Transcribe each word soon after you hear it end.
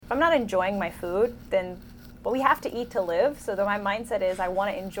I'm not enjoying my food, but we have to eat to live. So my mindset is I want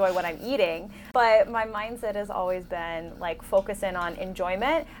to enjoy what I'm eating. But my mindset has always been like focus in on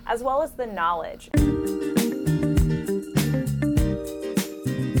enjoyment as well as the knowledge.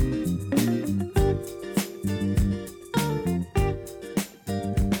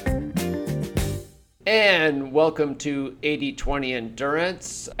 And welcome to 80/20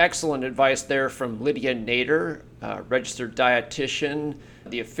 Endurance. Excellent advice there from Lydia Nader, registered dietitian,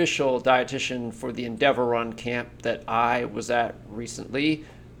 the official dietitian for the Endeavor Run camp that I was at recently.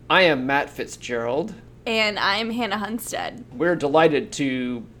 I am Matt Fitzgerald. And I'm Hannah Hunstead. We're delighted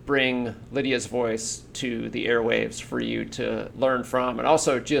to bring Lydia's voice to the airwaves for you to learn from, and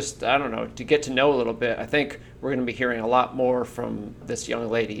also just, to get to know a little bit. I think we're going to be hearing a lot more from this young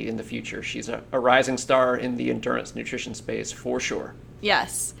lady in the future. She's a rising star in the endurance nutrition space for sure.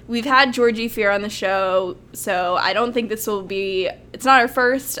 Yes. We've had Georgie Fear on the show, so I don't think it's not our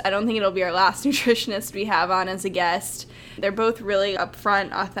first. I don't think it'll be our last nutritionist we have on as a guest. They're both really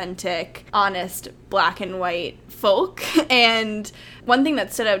upfront, authentic, honest, black and white folk. And one thing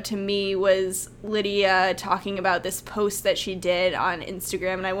that stood out to me was Lydia talking about this post that she did on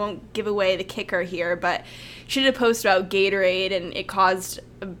Instagram, and I won't give away the kicker here, but she did a post about Gatorade, and it caused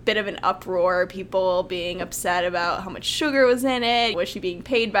a bit of an uproar, people being upset about how much sugar was in it, was she being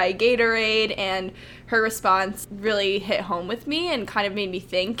paid by Gatorade, and her response really hit home with me and kind of made me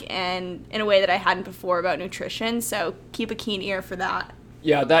think, and in a way that I hadn't before, about nutrition, so keep a keen ear for that.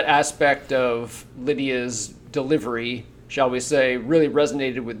 Yeah, that aspect of Lydia's delivery, shall we say, really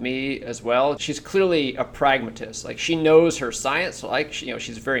resonated with me as well. She's clearly a pragmatist. Like, she knows her science,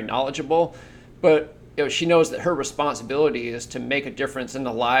 she's very knowledgeable, but she knows that her responsibility is to make a difference in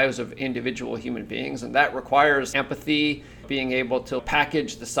the lives of individual human beings, and that requires empathy, being able to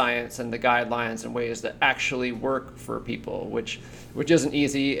package the science and the guidelines in ways that actually work for people, which isn't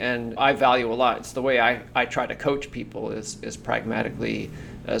easy, and I value a lot. It's the way I try to coach people is pragmatically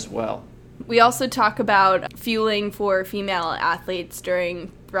as well. We also talk about fueling for female athletes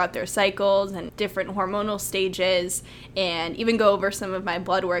throughout their cycles and different hormonal stages, and even go over some of my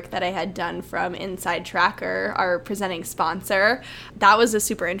blood work that I had done from Inside Tracker, our presenting sponsor. That was a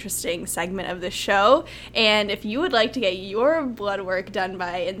super interesting segment of the show, and if you would like to get your blood work done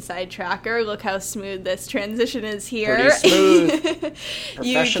by Inside Tracker, look how smooth this transition is here. Pretty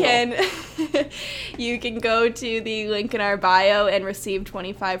smooth. You can go to the link in our bio and receive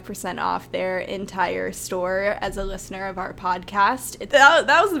 25% off their entire store as a listener of our podcast.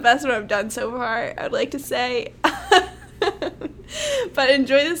 That was the best one I've done so far, I would like to say. But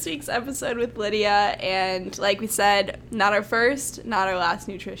enjoy this week's episode with Lydia, and like we said, not our first, not our last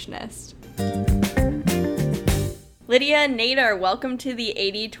nutritionist. Lydia Nader, welcome to the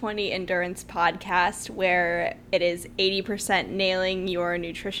 80/20 Endurance podcast, where it is 80% nailing your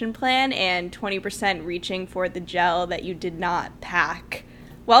nutrition plan and 20% reaching for the gel that you did not pack.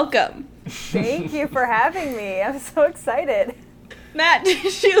 Welcome. Thank you for having me. I'm so excited. Matt,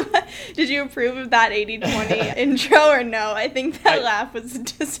 did you approve of that 80/20 intro or no? I think that laugh was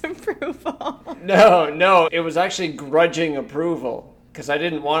disapproval. No, it was actually grudging approval, because I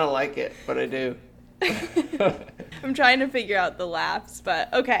didn't want to like it, but I do. I'm trying to figure out the laughs,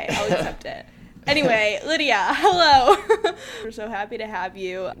 but okay, I'll accept it. Anyway, Lydia, hello. We're so happy to have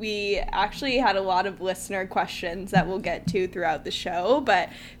you. We actually had a lot of listener questions that we'll get to throughout the show, but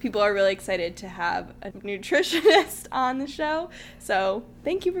people are really excited to have a nutritionist on the show. So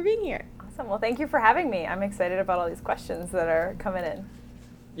thank you for being here. Awesome. Well, thank you for having me. I'm excited about all these questions that are coming in.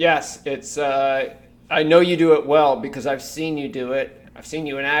 Yes, it's. I know you do it well because I've seen you do it. I've seen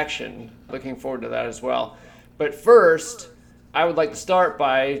you in action. Looking forward to that as well. But first, I would like to start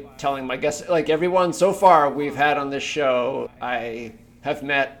by telling my guests, like everyone so far we've had on this show, I have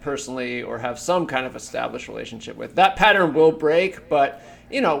met personally or have some kind of established relationship with. That pattern will break, but,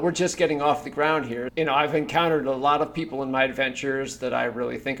 we're just getting off the ground here. I've encountered a lot of people in my adventures that I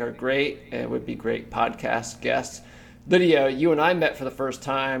really think are great and would be great podcast guests. Lydia, you and I met for the first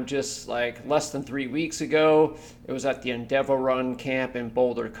time just like less than 3 weeks ago. It was at the Endeavor Run camp in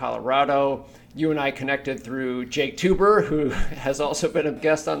Boulder, Colorado. You and I connected through Jake Tuber, who has also been a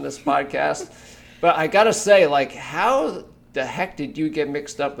guest on this podcast. But I gotta say, how the heck did you get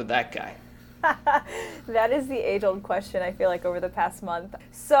mixed up with that guy? That is the age-old question, I feel like, over the past month.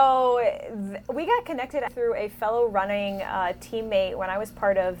 So we got connected through a fellow running teammate when I was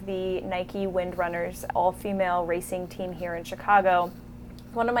part of the Nike Windrunners all-female racing team here in Chicago.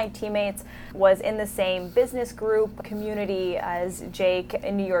 One of my teammates was in the same business group community as Jake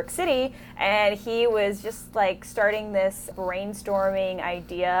in New York City, and he was just starting this brainstorming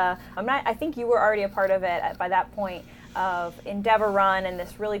idea. I think you were already a part of it by that point, of Endeavor Run and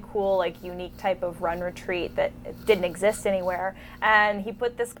this really cool, like, unique type of run retreat that didn't exist anywhere. And he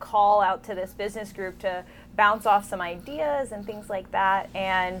put this call out to this business group to bounce off some ideas and things like that.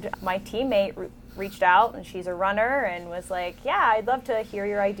 And my teammate reached out, and she's a runner, and was like, yeah, I'd love to hear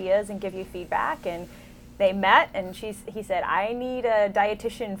your ideas and give you feedback. And they met, and he said, I need a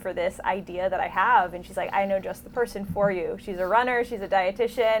dietitian for this idea that I have. And she's like, I know just the person for you. She's a runner, she's a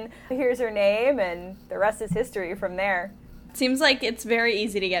dietitian, here's her name, and the rest is history from there. Seems like it's very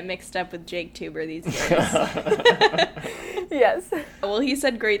easy to get mixed up with Jake Tuber these days. Yes. Well, he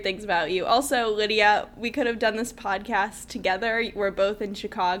said great things about you. Also, Lydia, we could have done this podcast together. We're both in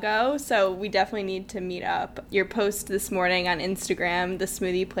Chicago, so we definitely need to meet up. Your post this morning on Instagram, the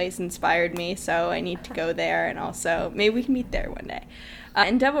smoothie place, inspired me, so I need to go there, and also maybe we can meet there one day.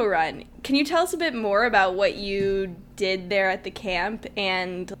 Endeavor Run, can you tell us a bit more about what you did there at the camp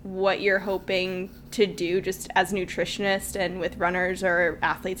and what you're hoping to do just as a nutritionist and with runners or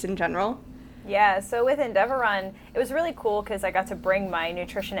athletes in general? Yeah, so with Endeavor Run, it was really cool because I got to bring my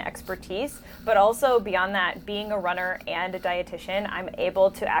nutrition expertise, but also beyond that, being a runner and a dietitian, I'm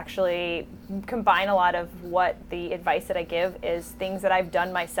able to actually combine a lot of what the advice that I give is things that I've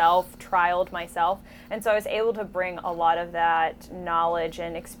done myself, trialed myself, and so I was able to bring a lot of that knowledge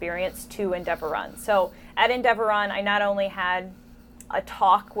and experience to Endeavor Run. So at Endeavor Run, I not only had a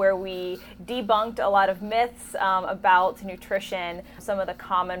talk where we debunked a lot of myths about nutrition. Some of the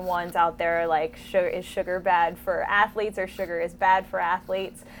common ones out there, like is sugar bad for athletes, or sugar is bad for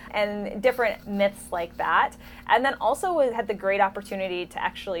athletes, and different myths like that. And then also we had the great opportunity to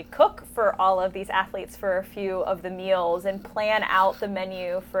actually cook for all of these athletes for a few of the meals and plan out the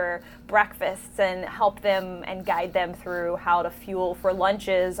menu for breakfasts and help them and guide them through how to fuel for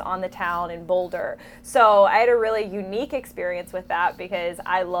lunches on the town in Boulder. So I had a really unique experience with that because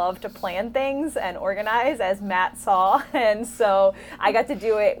I love to plan things and organize, as Matt saw, and so I got to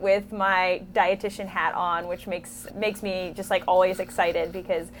do it with my dietitian hat on, which makes me just like always excited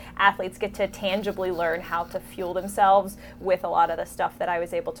because athletes get to tangibly learn how to fuel themselves with a lot of the stuff that I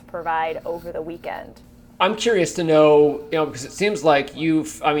was able to provide over the weekend. I'm curious to know, because it seems like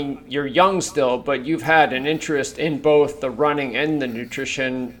you're young still, but you've had an interest in both the running and the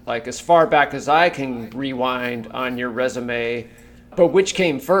nutrition, like as far back as I can rewind on your resume. But which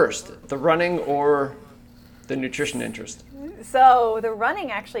came first, the running or the nutrition interest? So the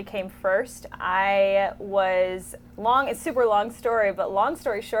running actually came first. It's a super long story, but long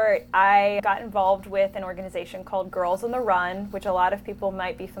story short, I got involved with an organization called Girls on the Run, which a lot of people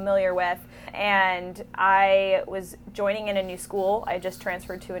might be familiar with. And I was joining in a new school. I just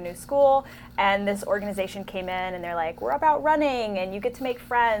transferred to a new school, and this organization came in and they're like, we're about running, and you get to make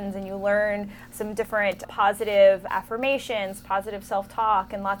friends and you learn some different positive affirmations, positive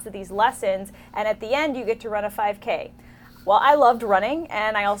self-talk, and lots of these lessons. And at the end, you get to run a 5K. Well, I loved running,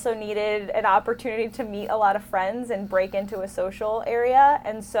 and I also needed an opportunity to meet a lot of friends and break into a social area.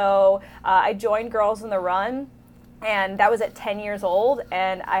 And so I joined Girls on the Run, and that was at 10 years old,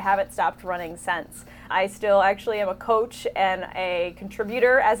 and I haven't stopped running since. I still actually am a coach and a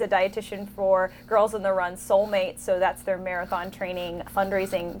contributor as a dietitian for Girls on the Run Soulmate, so that's their marathon training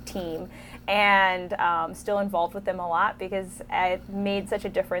fundraising team. And still involved with them a lot because it made such a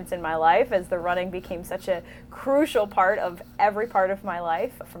difference in my life as the running became such a crucial part of every part of my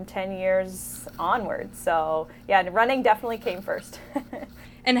life from 10 years onwards. So yeah, running definitely came first.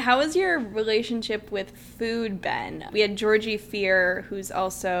 And how is your relationship with food, Ben? We had Georgie Fear, who's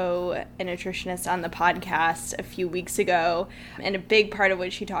also a nutritionist, on the podcast a few weeks ago, and a big part of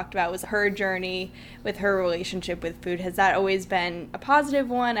what she talked about was her journey with her relationship with food. Has that always been a positive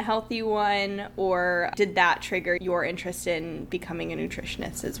one, a healthy one, or did that trigger your interest in becoming a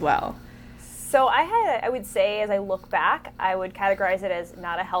nutritionist as well? So I would say, as I look back, I would categorize it as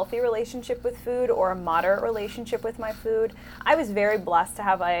not a healthy relationship with food or a moderate relationship with my food. I was very blessed to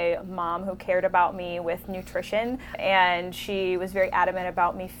have a mom who cared about me with nutrition, and she was very adamant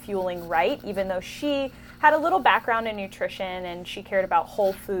about me fueling right, even though she had a little background in nutrition and she cared about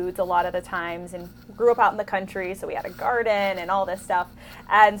whole foods a lot of the times and grew up out in the country, so we had a garden and all this stuff.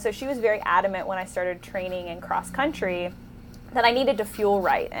 And so she was very adamant when I started training in cross country that I needed to fuel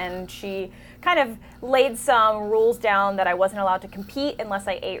right, and she kind of laid some rules down that I wasn't allowed to compete unless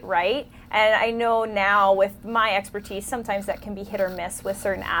I ate right. And I know now with my expertise, sometimes that can be hit or miss with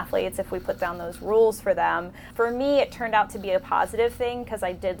certain athletes if we put down those rules for them. For me, it turned out to be a positive thing because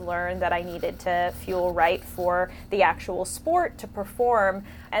I did learn that I needed to fuel right for the actual sport to perform.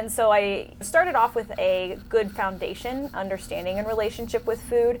 And so I started off with a good foundation, understanding and relationship with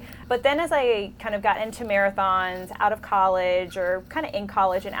food. But then as I kind of got into marathons out of college, or kind of in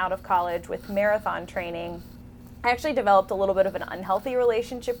college and out of college with marathon training, I actually developed a little bit of an unhealthy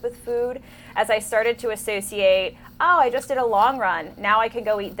relationship with food as I started to associate, oh, I just did a long run. Now I can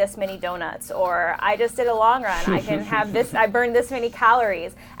go eat this many donuts. Or I just did a long run. I can have this, I burned this many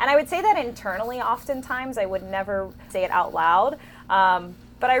calories. And I would say that internally oftentimes. I would never say it out loud.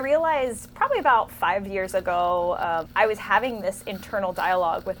 But I realized probably about 5 years ago, I was having this internal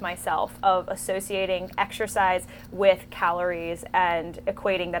dialogue with myself of associating exercise with calories and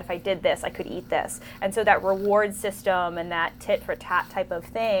equating that if I did this, I could eat this. And so that reward system and that tit for tat type of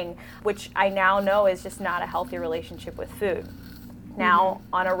thing, which I now know is just not a healthy relationship with food. Now,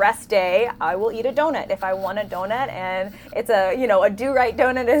 on a rest day, I will eat a donut if I want a donut, and it's a do-right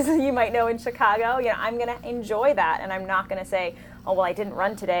donut, as you might know in Chicago. I'm going to enjoy that, and I'm not going to say, oh, well, I didn't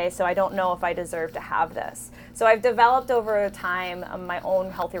run today, so I don't know if I deserve to have this. So I've developed over time my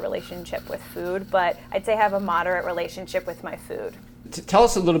own healthy relationship with food, but I'd say I have a moderate relationship with my food. Tell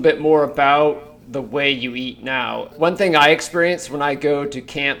us a little bit more about the way you eat now. One thing I experience when I go to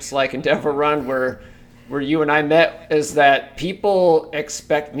camps like Endeavor Run, where you and I met, is that people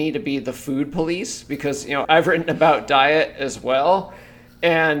expect me to be the food police because, I've written about diet as well.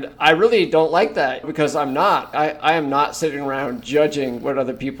 And I really don't like that because I'm not. I am not sitting around judging what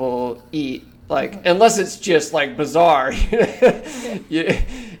other people eat, unless it's just bizarre,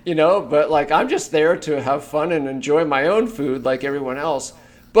 but I'm just there to have fun and enjoy my own food like everyone else.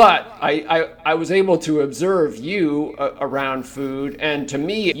 But I was able to observe you around food, and to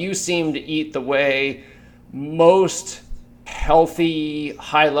me, you seem to eat the way most healthy,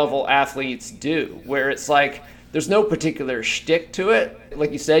 high-level athletes do, where it's there's no particular shtick to it.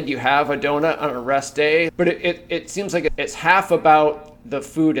 Like you said, you have a donut on a rest day, but it seems like it's half about the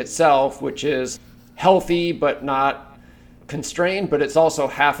food itself, which is healthy but not constrained, but it's also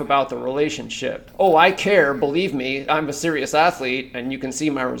half about the relationship. Oh, I care, believe me, I'm a serious athlete and you can see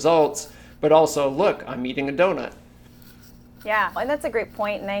my results, but also, look, I'm eating a donut. Yeah, and that's a great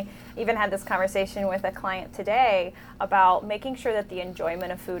point. And I even had this conversation with a client today about making sure that the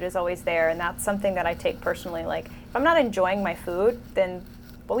enjoyment of food is always there. And that's something that I take personally. If I'm not enjoying my food, then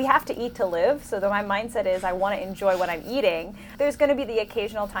we have to eat to live. So my mindset is I want to enjoy what I'm eating. There's going to be the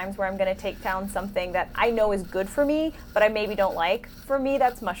occasional times where I'm going to take down something that I know is good for me, but I maybe don't like. For me,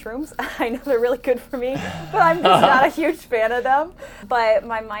 that's mushrooms. I know they're really good for me, but I'm just not a huge fan of them. But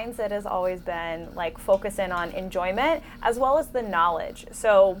my mindset has always been focusing on enjoyment as well as the knowledge.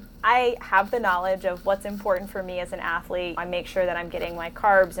 So I have the knowledge of what's important for me as an athlete. I make sure that I'm getting my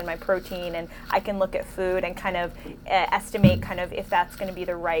carbs and my protein, and I can look at food and kind of estimate if that's going to be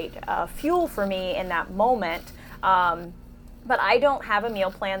the right fuel for me in that moment. But I don't have a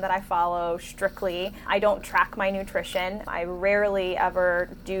meal plan that I follow strictly. I don't track my nutrition. I rarely ever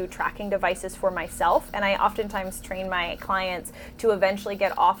do tracking devices for myself. And I oftentimes train my clients to eventually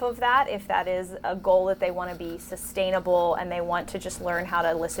get off of that if that is a goal that they want to be sustainable and they want to just learn how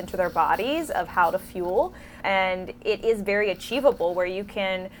to listen to their bodies of how to fuel. And it is very achievable where you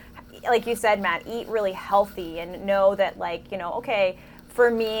can, like you said, Matt, eat really healthy and know that okay, for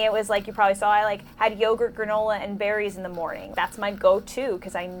me, it was you probably saw, I had yogurt, granola, and berries in the morning. That's my go-to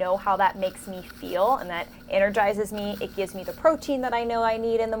because I know how that makes me feel and that energizes me. It gives me the protein that I know I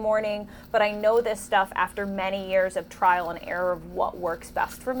need in the morning. But I know this stuff after many years of trial and error of what works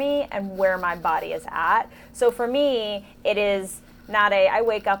best for me and where my body is at. So for me, it is not I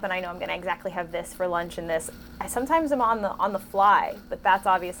wake up and I know I'm going to exactly have this for lunch and this. Sometimes I'm on the fly, but that's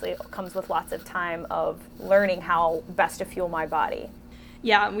obviously comes with lots of time of learning how best to fuel my body.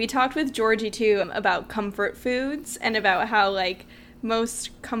 Yeah, we talked with Georgie, too, about comfort foods and about how,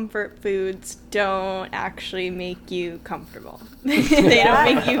 most comfort foods don't actually make you comfortable. They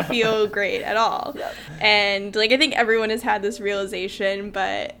don't make you feel great at all. Yep. And, I think everyone has had this realization,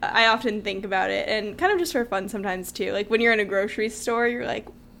 but I often think about it, and kind of just for fun sometimes, too. When you're in a grocery store, you're like,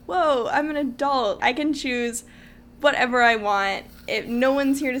 whoa, I'm an adult. I can choose whatever I want. No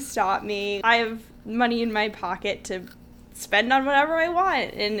one's here to stop me. I have money in my pocket to spend on whatever I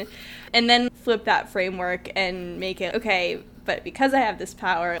want, and then flip that framework and make it, okay, but because I have this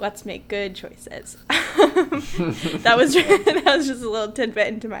power, let's make good choices. that was just a little tidbit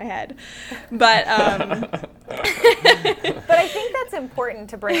into my head. But but I think that's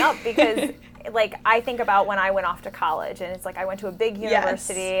important to bring up because I think about when I went off to college and it's I went to a big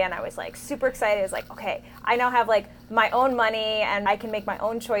university. Yes. And I was super excited. It's okay, I now have my own money and I can make my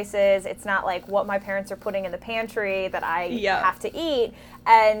own choices. It's not like what my parents are putting in the pantry that I have to eat.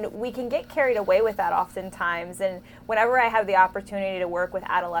 And we can get carried away with that oftentimes. And whenever I have the opportunity to work with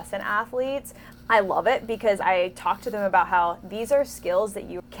adolescent athletes, I love it because I talk to them about how these are skills that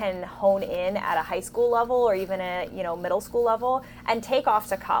you can hone in at a high school level or even a middle school level and take off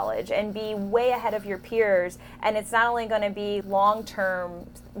to college and be way ahead of your peers. And it's not only going to be long-term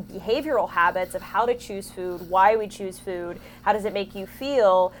behavioral habits of how to choose food, why we choose food, how does it make you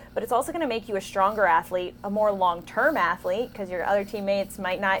feel, but it's also going to make you a stronger athlete, a more long-term athlete, because your other teammates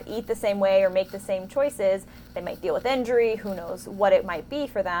might not eat the same way or make the same choices. They might deal with injury, who knows what it might be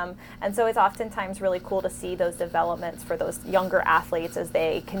for them. And so it's oftentimes really cool to see those developments for those younger athletes as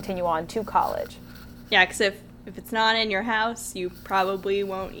they continue on to college. Yeah, because if it's not in your house, you probably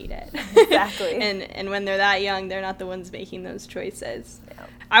won't eat it. Exactly. and when they're that young, they're not the ones making those choices. Yeah.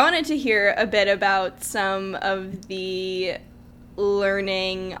 I wanted to hear a bit about some of the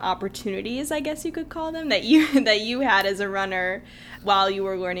learning opportunities, I guess you could call them, that you had as a runner while you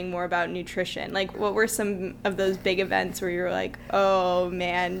were learning more about nutrition. Like, what were some of those big events where you were like, oh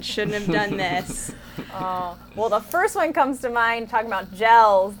man, shouldn't have done this? Well, the first one comes to mind, talking about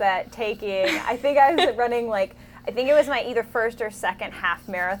gels that taking, I think I was running I think it was my either first or second half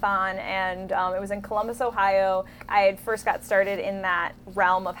marathon, and it was in Columbus, Ohio. I had first got started in that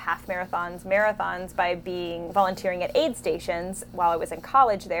realm of half marathons by volunteering at aid stations while I was in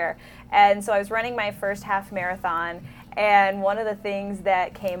college there. And so I was running my first half marathon, and one of the things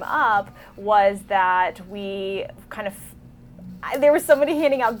that came up was that we there was somebody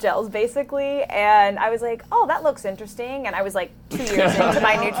handing out gels basically, and I was like, oh, that looks interesting. And I was like 2 years into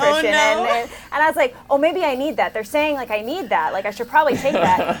my nutrition, and I was like, oh, maybe I need that. They're saying like I need that, like I should probably take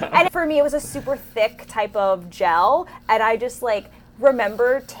that. And for me, it was a super thick type of gel, and I just like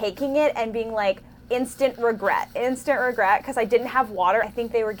remember taking it and being like, instant regret because I didn't have water. I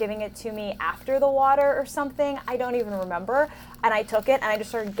think they were giving it to me after the water or something. I don't even remember. And I took it and I just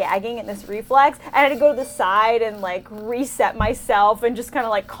started gagging in this reflex. And I had to go to the side and like reset myself and just kind of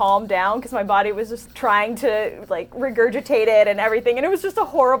like calm down because my body was just trying to like regurgitate it and everything. And it was just a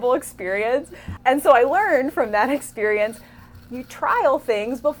horrible experience. And so I learned from that experience, you trial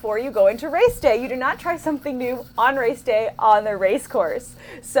things before you go into race day. You do not try something new on race day on the race course.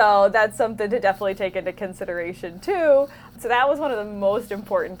 So that's something to definitely take into consideration too. So that was one of the most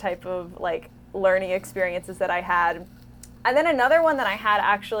important type of like learning experiences that I had. And then another one that I had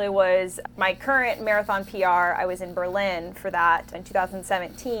actually was my current marathon PR. I was in Berlin for that in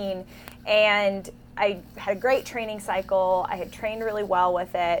 2017, and I had a great training cycle. I had trained really well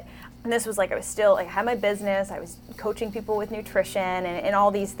with it. And this was like, I had my business, I was coaching people with nutrition and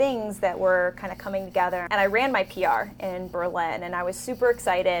all these things that were kind of coming together. And I ran my PR in Berlin, and I was super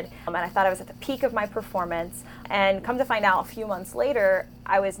excited, and I thought I was at the peak of my performance. And come to find out a few months later,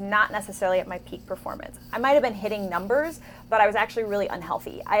 I was not necessarily at my peak performance. I might have been hitting numbers, but I was actually really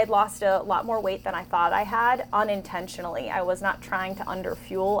unhealthy. I had lost a lot more weight than I thought I had unintentionally. I was not trying to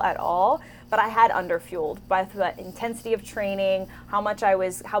underfuel at all, but I had underfueled by the intensity of training, how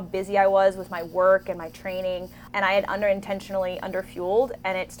busy I was with my work and my training, and I had unintentionally underfueled,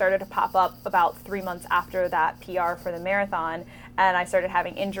 and it started to pop up about 3 months after that PR for the marathon, and I started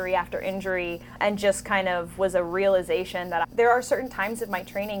having injury after injury, and just kind of was a realization that there are certain times of my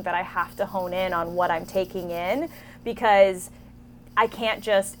training that I have to hone in on what I'm taking in, because I can't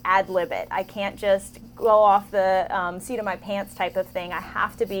just ad-lib it. I can't just go off the seat of my pants type of thing. I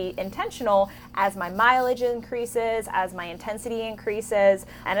have to be intentional as my mileage increases, as my intensity increases,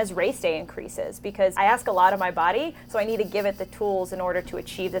 and as race day increases, because I ask a lot of my body, so I need to give it the tools in order to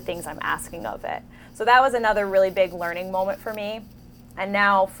achieve the things I'm asking of it. So that was another really big learning moment for me. And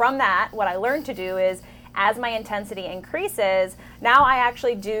now from that, what I learned to do is, as my intensity increases, now I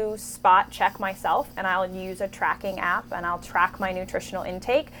actually do spot check myself, and I'll use a tracking app and I'll track my nutritional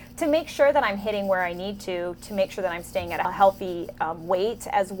intake to make sure that I'm hitting where I need to make sure that I'm staying at a healthy weight,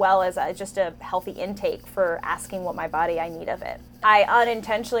 as well as just a healthy intake for asking what my body I need of it. I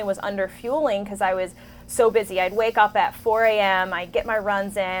unintentionally was underfueling because I was so busy. I'd wake up at 4 a.m., I'd get my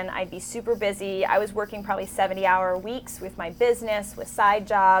runs in, I'd be super busy. I was working probably 70-hour weeks with my business, with side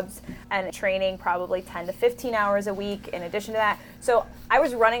jobs, and training probably 10 to 15 hours a week in addition to that. So I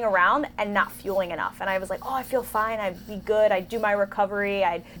was running around and not fueling enough. And I was like, oh, I feel fine, I'd be good, I'd do my recovery,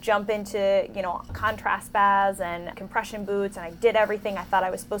 I'd jump into, contrast baths and compression boots, and I did everything I thought I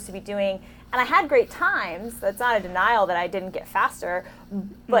was supposed to be doing. And I had great times. That's not a denial that I didn't get faster,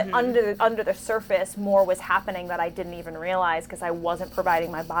 but under the surface, more was happening that I didn't even realize because I wasn't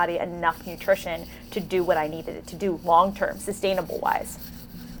providing my body enough nutrition to do what I needed it to do long-term, sustainable-wise.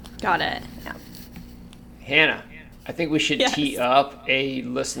 Got it. Yeah. Hannah, I think we should tee up a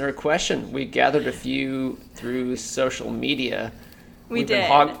listener question. We gathered a few through social media. We've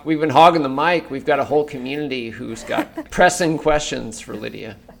been hogging the mic. We've got a whole community who's got pressing questions for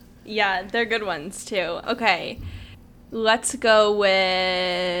Lydia. Yeah, they're good ones too. Okay, let's go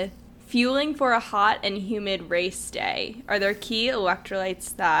with fueling for a hot and humid race day. Are there key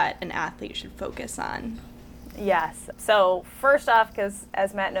electrolytes that an athlete should focus on? Yes. So first off, because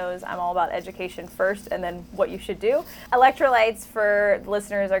as Matt knows, I'm all about education first and then what you should do. Electrolytes for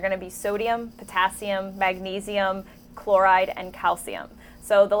listeners are going to be sodium, potassium, magnesium, chloride, and calcium.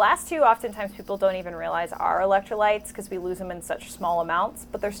 So the last two, oftentimes people don't even realize are electrolytes because we lose them in such small amounts,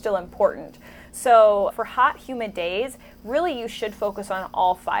 but they're still important. So for hot, humid days, really you should focus on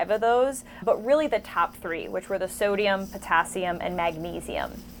all 5 of those, but really the top 3, which were the sodium, potassium, and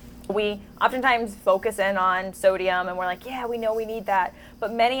magnesium. We oftentimes focus in on sodium and we're like, yeah, we know we need that.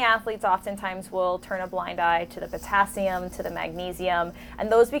 But many athletes oftentimes will turn a blind eye to the potassium, to the magnesium, and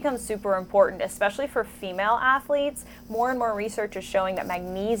those become super important, especially for female athletes. More and more research is showing that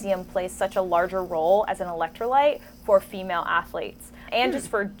magnesium plays such a larger role as an electrolyte for female athletes. And just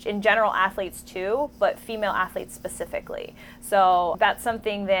for, in general, athletes too, but female athletes specifically. So that's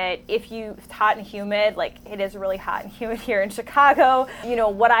something that if it's hot and humid, like it is really hot and humid here in Chicago,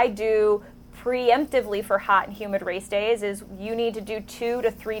 what I do preemptively for hot and humid race days is you need to do 2 to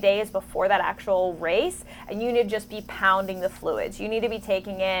 3 days before that actual race, and you need to just be pounding the fluids. You need to be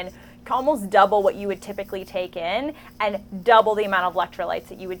taking in almost double what you would typically take in and double the amount of electrolytes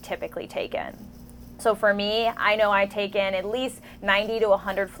that you would typically take in. So for me, I know I take in at least 90 to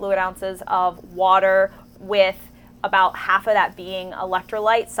 100 fluid ounces of water with about half of that being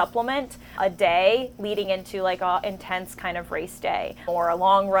electrolyte supplement a day leading into like a intense kind of race day or a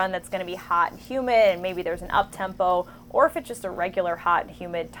long run that's going to be hot and humid and maybe there's an up tempo, or if it's just a regular hot and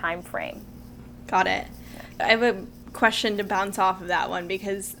humid time frame. Got it. I have a question to bounce off of that one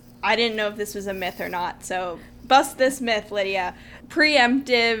because I didn't know if this was a myth or not. So bust this myth, Lydia.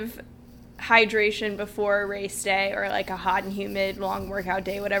 Preemptive hydration before a race day or like a hot and humid long workout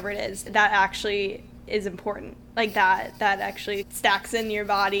day, whatever it is, that actually is important. Like that actually stacks in your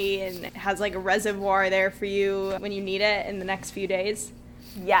body and has like a reservoir there for you when you need it in the next few days.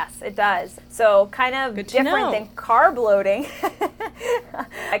 Yes, it does. So kind of different than carb loading.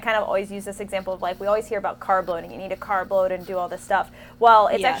 I kind of always use this example of like we always hear about carb loading. You need to carb load and do all this stuff. Well,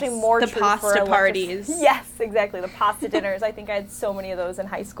 it's actually more true for pasta parties. Yes, exactly. The pasta dinners. I think I had so many of those in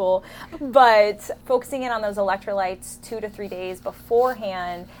high school. But focusing in on those electrolytes 2 to 3 days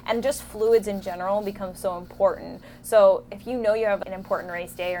beforehand and just fluids in general becomes so important. So if you know you have an important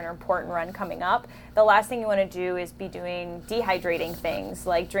race day or an important run coming up, the last thing you want to do is be doing dehydrating things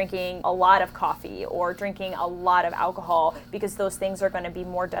like drinking a lot of coffee or drinking a lot of alcohol, because those things are going to be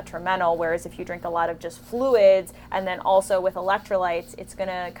more detrimental. Whereas if you drink a lot of just fluids and then also with electrolytes, it's going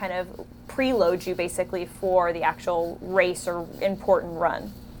to kind of preload you basically for the actual race or important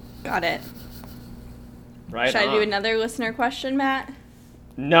run. Got it. Right. Should I do another listener question, Matt?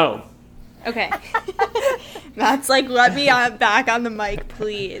 No. Okay. Matt's like, let me back on the mic,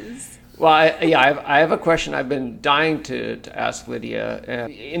 please. Well, I have a question I've been dying to ask Lydia.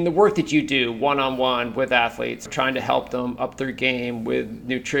 In the work that you do one-on-one with athletes, trying to help them up their game with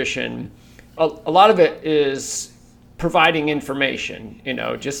nutrition, a lot of it is providing information,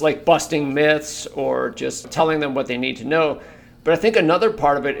 just like busting myths or just telling them what they need to know. But I think another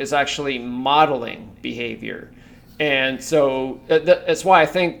part of it is actually modeling behavior. And so that's why I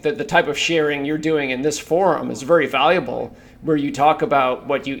think that the type of sharing you're doing in this forum is very valuable, where you talk about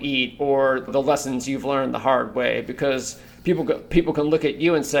what you eat or the lessons you've learned the hard way, because people can look at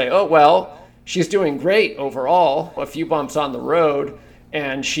you and say, oh, well, she's doing great overall, a few bumps on the road,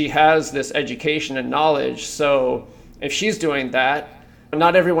 and she has this education and knowledge. So if she's doing that,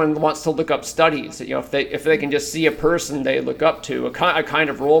 not everyone wants to look up studies. If they can just see a person they look up to, a kind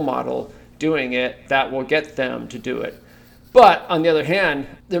of role model doing it, that will get them to do it. But on the other hand,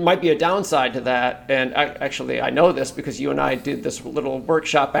 there might be a downside to that. And actually, I know this because you and I did this little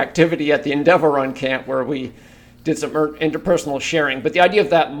workshop activity at the Endeavor Run camp where we did some interpersonal sharing. But the idea of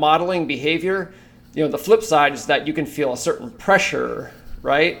that modeling behavior, the flip side is that you can feel a certain pressure,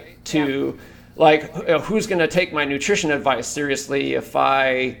 right? To like, who's going to take my nutrition advice seriously if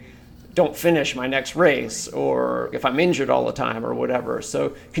I don't finish my next race, or if I'm injured all the time or whatever.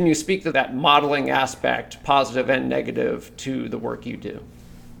 So can you speak to that modeling aspect, positive and negative, to the work you do?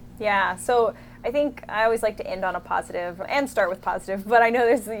 Yeah, so I think I always like to end on a positive and start with positive, but I know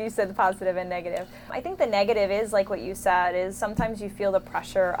you said the positive and negative. I think the negative is like what you said, is sometimes you feel the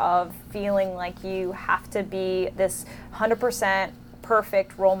pressure of feeling like you have to be this 100%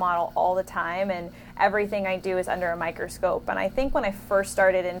 perfect role model all the time, and everything I do is under a microscope. And I think when I first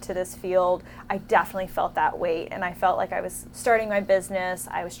started into this field, I definitely felt that weight, and I felt like I was starting my business.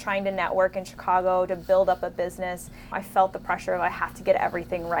 I was trying to network in Chicago to build up a business. I felt the pressure of I have to get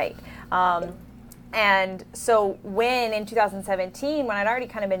everything right. And so when in 2017, when I'd already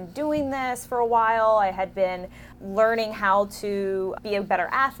kind of been doing this for a while, I had been learning how to be a better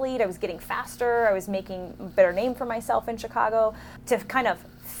athlete. I was getting faster. I was making a better name for myself in Chicago. To kind of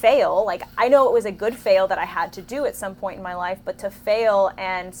fail, like I know it was a good fail that I had to do at some point in my life, but to fail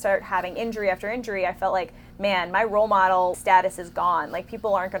and start having injury after injury, I felt like, man, my role model status is gone. Like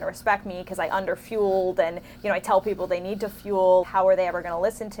people aren't going to respect me because I underfueled, and I tell people they need to fuel. How are they ever going to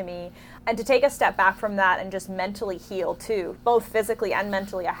listen to me? And to take a step back from that and just mentally heal too, both physically and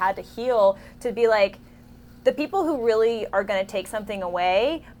mentally, I had to heal to be like, the people who really are going to take something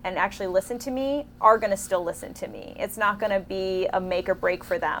away and actually listen to me are going to still listen to me. It's not going to be a make or break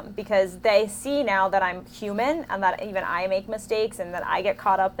for them because they see now that I'm human and that even I make mistakes and that I get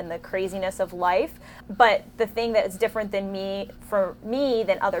caught up in the craziness of life. But the thing that is different than for me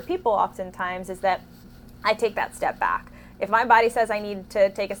than other people oftentimes is that I take that step back. If my body says I need to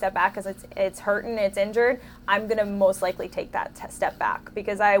take a step back because it's hurting, it's injured, I'm going to most likely take that step back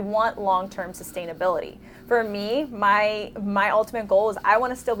because I want long-term sustainability. For me, my ultimate goal is I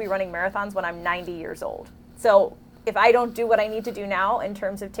want to still be running marathons when I'm 90 years old. So if I don't do what I need to do now in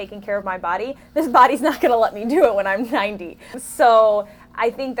terms of taking care of my body, this body's not going to let me do it when I'm 90. So I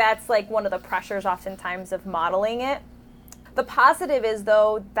think that's like one of the pressures oftentimes of modeling it. The positive is,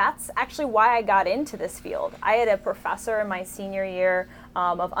 though, that's actually why I got into this field. I had a professor in my senior year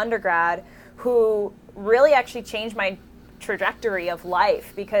of undergrad who really actually changed my trajectory of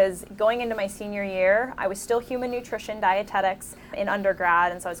life because going into my senior year, I was still human nutrition dietetics in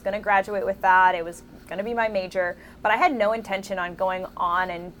undergrad, and so I was going to graduate with that. It was going to be my major, but I had no intention on going on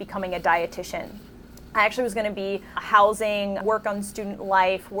and becoming a dietitian. I actually was going to be housing, work on student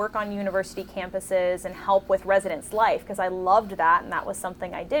life, work on university campuses, and help with residents' life because I loved that, and that was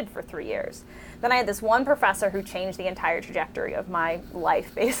something I did for 3 years. Then I had this one professor who changed the entire trajectory of my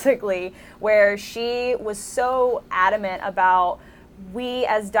life, basically, where she was so adamant about we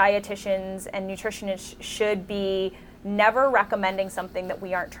as dietitians and nutritionists should be never recommending something that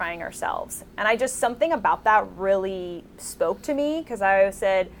we aren't trying ourselves. And something about that really spoke to me because I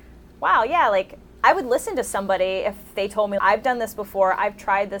said, wow, yeah, like, I would listen to somebody if they told me, I've done this before, I've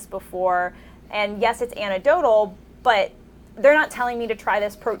tried this before, and yes, it's anecdotal, but they're not telling me to try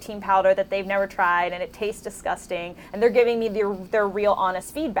this protein powder that they've never tried and it tastes disgusting, and they're giving me their real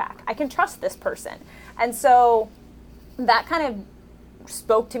honest feedback. I can trust this person. And so that kind of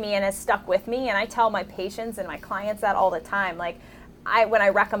spoke to me and has stuck with me, and I tell my patients and my clients that all the time. Like, when I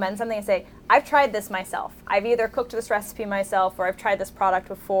recommend something, I say, I've tried this myself. I've either cooked this recipe myself or I've tried this product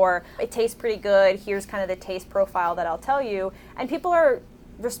before. It tastes pretty good. Here's kind of the taste profile that I'll tell you. And people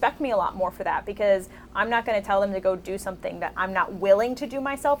respect me a lot more for that because I'm not going to tell them to go do something that I'm not willing to do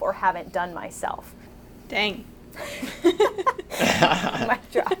myself or haven't done myself. Dang. My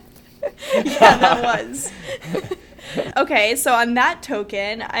job. Yeah, that was. Okay, so on that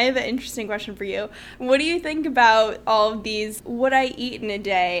token, I have an interesting question for you. What do you think about all of these, what I eat in a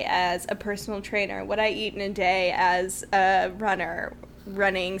day as a personal trainer, what I eat in a day as a runner,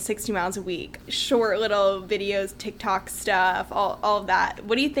 running 60 miles a week, short little videos, TikTok stuff, all of that.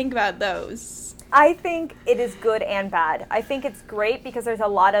 What do you think about those? I think it is good and bad. I think it's great because there's a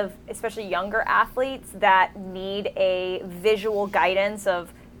lot of, especially younger athletes, that need a visual guidance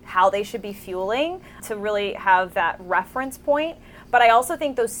of how they should be fueling to really have that reference point. But I also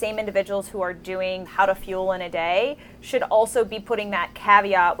think those same individuals who are doing how to fuel in a day should also be putting that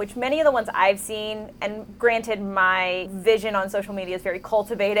caveat, which many of the ones I've seen, and granted my vision on social media is very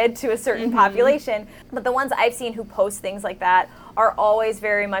cultivated to a certain population, but the ones I've seen who post things like that are always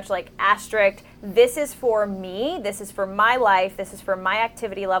very much like asterisk, this is for me, this is for my life, this is for my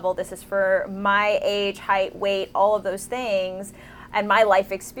activity level, this is for my age, height, weight, all of those things, and my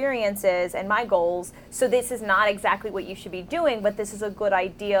life experiences and my goals. So this is not exactly what you should be doing, but this is a good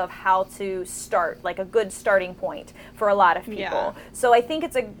idea of how to start, like a good starting point for a lot of people. Yeah. So I think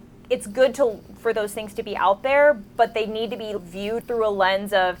it's good for those things to be out there, but they need to be viewed through a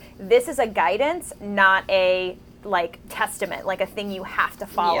lens of this is a guidance, not a like testament, like a thing you have to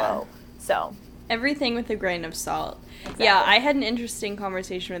follow. Yeah. So everything with a grain of salt. Exactly. Yeah, I had an interesting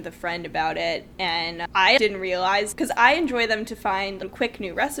conversation with a friend about it, and I didn't realize, because I enjoy them to find quick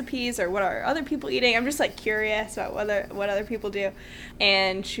new recipes or what are other people eating. I'm just like curious about what other people do.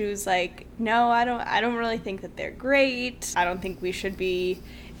 And she was like, no, I don't really think that they're great. I don't think we should be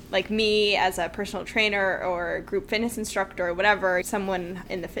like me as a personal trainer or group fitness instructor or whatever, someone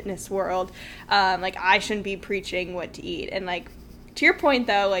in the fitness world, like I shouldn't be preaching what to eat. And like, to your point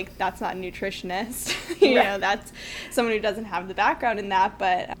though, like that's not a nutritionist, you know, that's someone who doesn't have the background in that,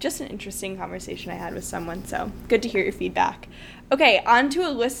 but just an interesting conversation I had with someone. So good to hear your feedback. Okay, on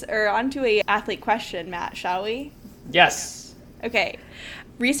to a athlete question, Matt, shall we? Yes. Okay.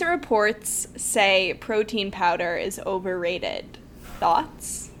 Recent reports say protein powder is overrated.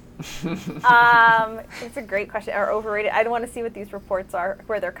 Thoughts? It's a great question. Or overrated? I don't want to see what these reports are,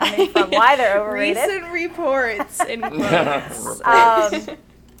 where they're coming from, why they're overrated. Recent reports in quotes.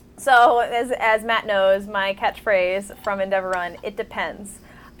 So as Matt knows, my catchphrase from Endeavor Run, it depends.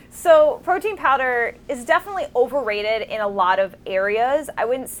 So protein powder is definitely overrated in a lot of areas. I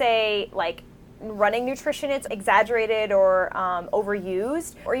wouldn't say like running nutrition it's exaggerated or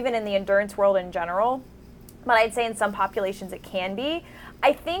overused, or even in the endurance world in general. But I'd say in some populations it can be.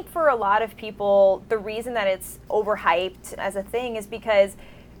 I think for a lot of people, the reason that it's overhyped as a thing is because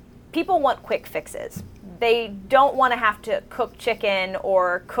people want quick fixes. They don't want to have to cook chicken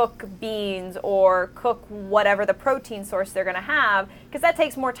or cook beans or cook whatever the protein source they're going to have, because that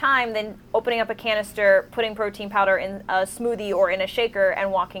takes more time than opening up a canister, putting protein powder in a smoothie or in a shaker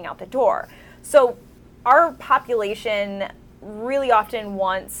and walking out the door. So our population really often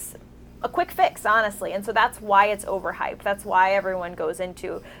wants a quick fix, honestly, and so that's why it's overhyped. That's why everyone goes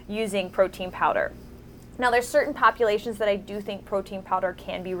into using protein powder. Now, there's certain populations that I do think protein powder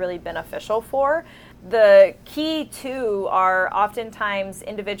can be really beneficial for. The key, too, are oftentimes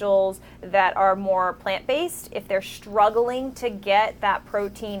individuals that are more plant-based. If they're struggling to get that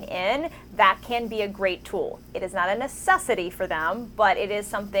protein in, that can be a great tool. It is not a necessity for them, but it is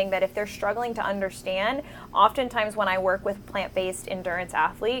something that if they're struggling to understand, oftentimes when I work with plant-based endurance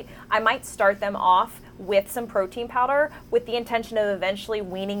athlete, I might start them off with some protein powder with the intention of eventually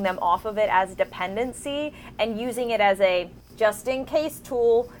weaning them off of it as dependency and using it as a just in case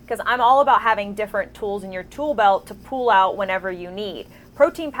tool, because I'm all about having different tools in your tool belt to pull out whenever you need.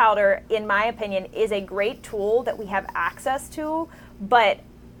 Protein powder, in my opinion, is a great tool that we have access to, but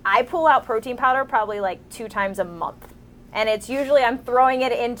I pull out protein powder probably like 2 times a month. And it's usually I'm throwing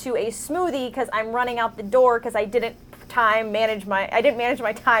it into a smoothie because I'm running out the door because I didn't manage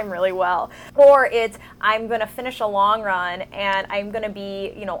my time really well. Or it's I'm going to finish a long run and I'm going to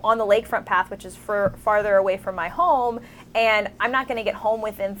be, on the lakefront path, which is farther away from my home, and I'm not going to get home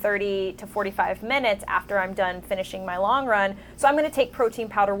within 30 to 45 minutes after I'm done finishing my long run. So I'm going to take protein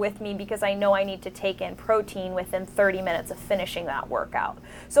powder with me because I know I need to take in protein within 30 minutes of finishing that workout.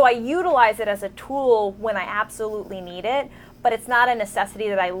 So I utilize it as a tool when I absolutely need it, but it's not a necessity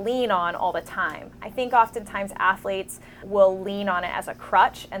that I lean on all the time. I think oftentimes athletes will lean on it as a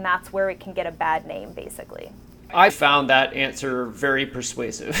crutch, and that's where it can get a bad name, basically. I found that answer very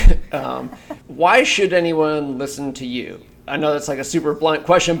persuasive. Why should anyone listen to you? I know that's like a super blunt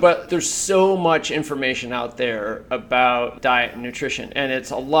question, but there's so much information out there about diet and nutrition, and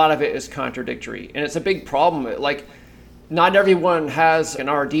a lot of it is contradictory, and it's a big problem. Like, not everyone has an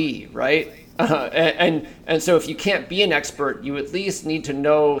RD, right? And so if you can't be an expert, you at least need to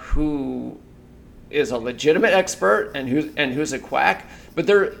know who is a legitimate expert and who's a quack. But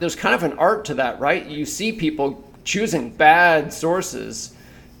there's kind of an art to that, right? You see people choosing bad sources,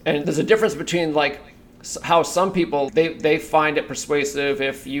 and there's a difference between like how some people they find it persuasive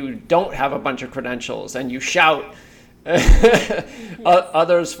if you don't have a bunch of credentials and you shout.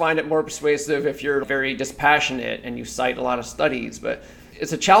 Others find it more persuasive if you're very dispassionate and you cite a lot of studies. But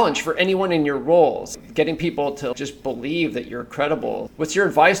it's a challenge for anyone in your roles, getting people to just believe that you're credible. What's your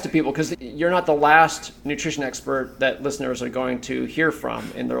advice to people? Because you're not the last nutrition expert that listeners are going to hear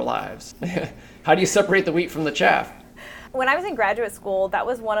from in their lives. How do you separate the wheat from the chaff? When I was in graduate school, that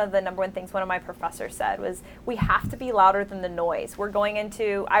was one of the number one things one of my professors said was, we have to be louder than the noise.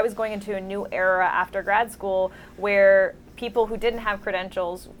 I was going into a new era after grad school where people who didn't have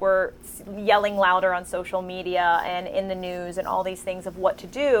credentials were yelling louder on social media and in the news and all these things of what to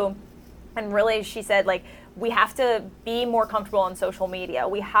do. And really, she said, like, we have to be more comfortable on social media.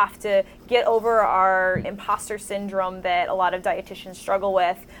 We have to get over our imposter syndrome that a lot of dietitians struggle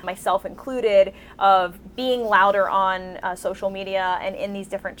with, myself included, of being louder on social media and in these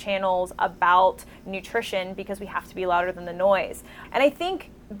different channels about nutrition, because we have to be louder than the noise. And I think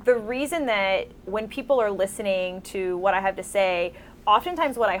the reason that when people are listening to what I have to say,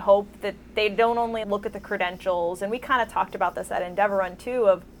 oftentimes what I hope that they don't only look at the credentials, and we kind of talked about this at Endeavor Run too,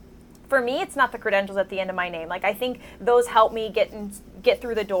 of for me, it's not the credentials at the end of my name. Like, I think those help me get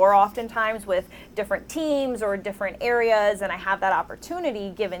through the door oftentimes with different teams or different areas, and I have that opportunity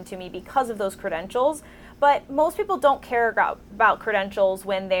given to me because of those credentials. But most people don't care about credentials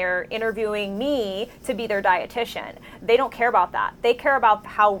when they're interviewing me to be their dietitian. They don't care about that. They care about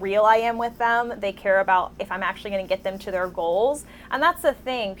how real I am with them. They care about if I'm actually going to get them to their goals. And that's the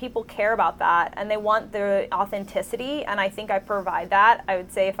thing. People care about that, and they want the authenticity, and I think I provide that. I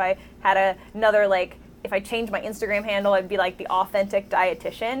would say if I had another, like, if I changed my Instagram handle, I'd be like the authentic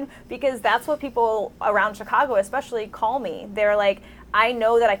dietitian, because that's what people around Chicago especially call me. They're like, I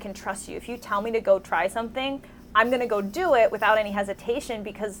know that I can trust you. If you tell me to go try something, I'm going to go do it without any hesitation,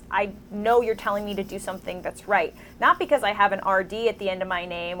 because I know you're telling me to do something that's right. Not because I have an RD at the end of my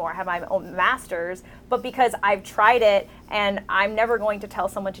name or have my own master's, but because I've tried it, and I'm never going to tell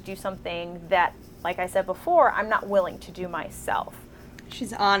someone to do something that, like I said before, I'm not willing to do myself.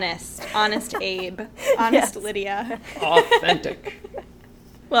 She's honest. Honest Abe. Honest Yes. Lydia. Authentic.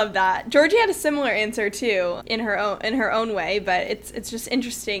 Love that. Georgie had a similar answer too, in her own way, but it's just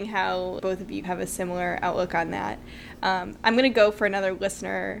interesting how both of you have a similar outlook on that. I'm going to go for another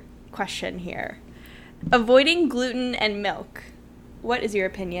listener question here. Avoiding gluten and milk. What is your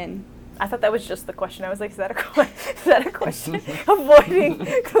opinion? I thought that was just the question. I was like, is that a question? Avoiding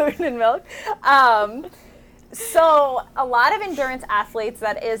gluten and milk? So a lot of endurance athletes,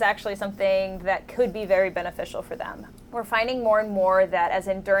 that is actually something that could be very beneficial for them. We're finding more and more that as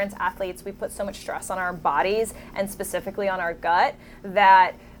endurance athletes, we put so much stress on our bodies and specifically on our gut,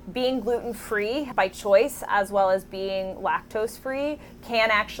 that being gluten-free by choice, as well as being lactose-free,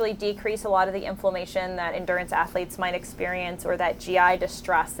 can actually decrease a lot of the inflammation that endurance athletes might experience, or that GI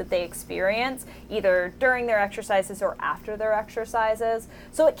distress that they experience either during their exercises or after their exercises.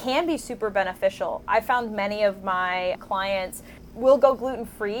 So it can be super beneficial. I found many of my clients will go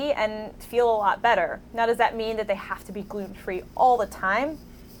gluten-free and feel a lot better. Now, does that mean that they have to be gluten-free all the time?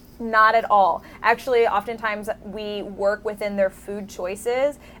 Not at all. Actually, oftentimes we work within their food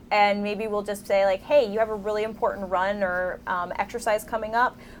choices, and maybe we'll just say like, hey, you have a really important run or exercise coming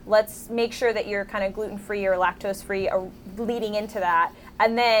up. Let's make sure that you're kind of gluten-free or lactose-free leading into that.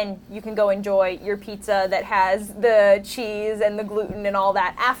 And then you can go enjoy your pizza that has the cheese and the gluten and all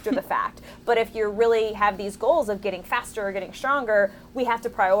that after the fact. But if you really have these goals of getting faster or getting stronger, we have to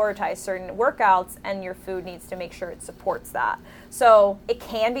prioritize certain workouts, and your food needs to make sure it supports that. So it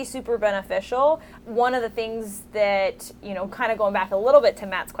can be super beneficial. One of the things that, kind of going back a little bit to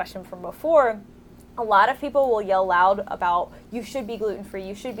Matt's question from before, a lot of people will yell loud about, you should be gluten-free,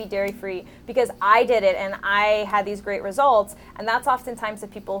 you should be dairy-free, because I did it and I had these great results. And that's oftentimes the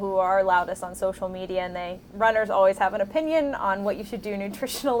people who are loudest on social media, and runners always have an opinion on what you should do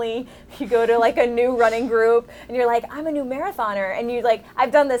nutritionally. You go to like a new running group and you're like, I'm a new marathoner, and you like,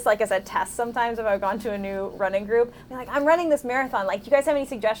 I've done this like as a test sometimes if I've gone to a new running group. They're like, I'm running this marathon, like, you guys have any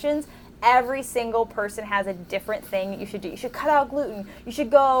suggestions? Every single person has a different thing that you should do. You should cut out gluten. You should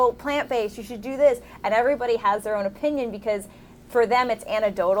go plant-based. You should do this. And everybody has their own opinion, because for them it's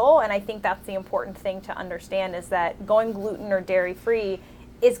anecdotal. And I think that's the important thing to understand, is that going gluten or dairy-free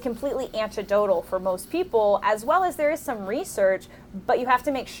is completely anecdotal for most people, as well as there is some research, but you have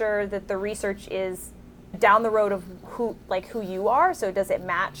to make sure that the research is down the road of who you are. So does it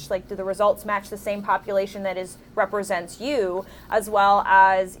match, like, do the results match the same population that represents you, as well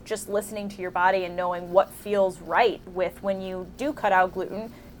as just listening to your body and knowing what feels right with when you do cut out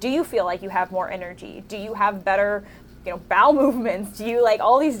gluten. Do you feel like you have more energy? Do you have better bowel movements? Do you, like,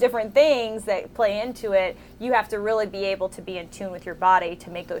 all these different things that play into it? You have to really be able to be in tune with your body to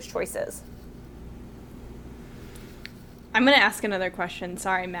make those choices. I'm going to ask another question.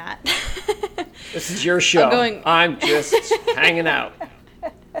 Sorry, Matt. This is your show. I'm just hanging out.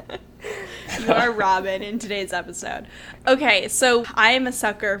 You are Robin in today's episode. Okay, so I am a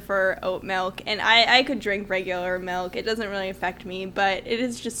sucker for oat milk, and I could drink regular milk. It doesn't really affect me, but it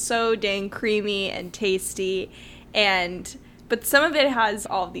is just so dang creamy and tasty. But some of it has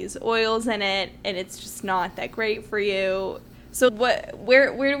all these oils in it, and it's just not that great for you. So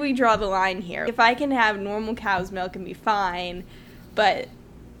where do we draw the line here? If I can have normal cow's milk and be fine, but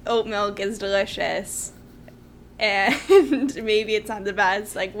oat milk is delicious, and maybe it's not the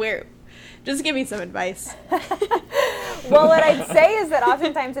best, like, just give me some advice. Well, what I'd say is that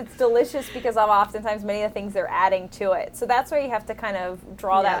oftentimes it's delicious because of oftentimes many of the things they're adding to it. So that's where you have to kind of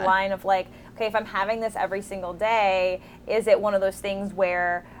draw that line of like, okay, if I'm having this every single day, is it one of those things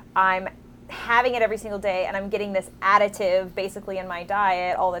where I'm having it every single day and I'm getting this additive basically in my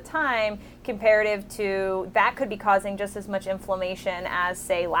diet all the time, comparative to that could be causing just as much inflammation as,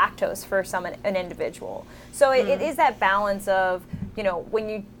 say, lactose for an individual. So it is that balance of, when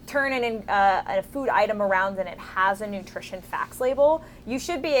you turn a food item around and it has a nutrition facts label, you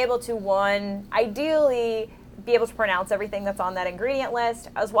should be able to, ideally, be able to pronounce everything that's on that ingredient list,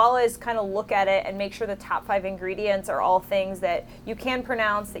 as well as kind of look at it and make sure the top 5 ingredients are all things that you can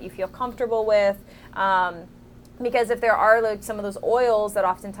pronounce, that you feel comfortable with. Because if there are like some of those oils that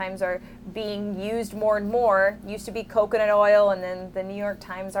oftentimes are being used more and more, used to be coconut oil, and then the New York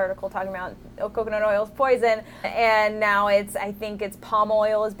Times article talking about coconut oil is poison, and now I think it's palm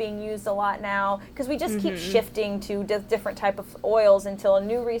oil is being used a lot now, because we just keep shifting to different type of oils until a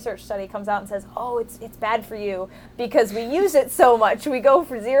new research study comes out and says, oh, it's bad for you because we use it so much. We go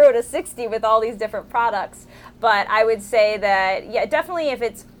from 0 to 60 with all these different products. But I would say that, yeah, definitely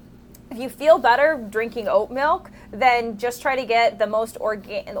if you feel better drinking oat milk, then just try to get the most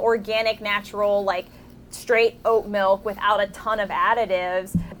organic, natural, like straight oat milk without a ton of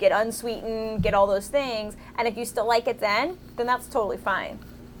additives. Get unsweetened, get all those things. And if you still like it then that's totally fine.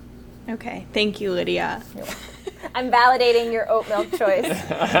 Okay. Thank you, Lydia. I'm validating your oat milk choice.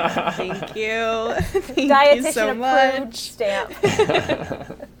 Thank you. Thank Dietitian you so approved much. stamp.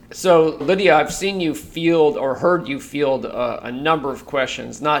 So, Lydia, I've seen you field or heard you field a number of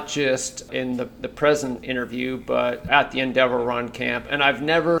questions, not just in the present interview, but at the Endeavor Run Camp. And I've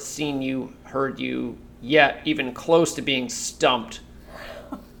never seen you, heard you yet, even close to being stumped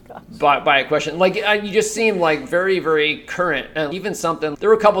by a question. Like, you just seem like very, very current. And even something, there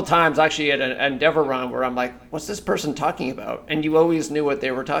were a couple times actually at an Endeavor Run where I'm like, what's this person talking about? And you always knew what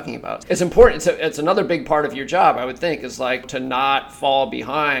they were talking about. It's important. It's another big part of your job, I would think, is like to not fall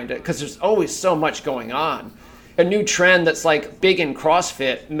behind, because there's always so much going on. A new trend that's like big in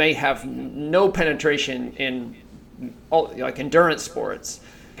CrossFit may have no penetration in like endurance sports.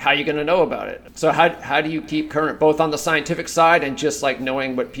 How are you going to know about it? So how do you keep current, both on the scientific side and just like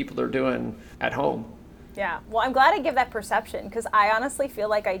knowing what people are doing at home? Yeah, well, I'm glad I give that perception, because I honestly feel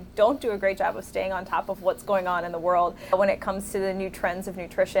like I don't do a great job of staying on top of what's going on in the world when it comes to the new trends of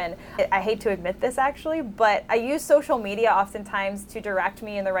nutrition. I hate to admit this actually, but I use social media oftentimes to direct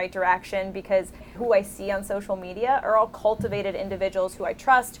me in the right direction, because who I see on social media are all cultivated individuals who I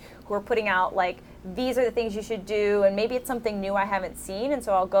trust, who are putting out like, these are the things you should do, and maybe it's something new I haven't seen, and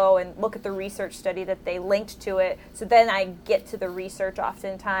so I'll go and look at the research study that they linked to it, so then I get to the research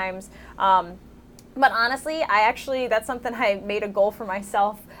oftentimes. But honestly, that's something I made a goal for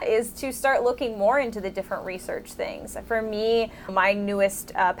myself, is to start looking more into the different research things. For me, my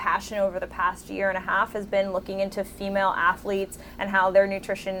newest passion over the past year and a half has been looking into female athletes and how their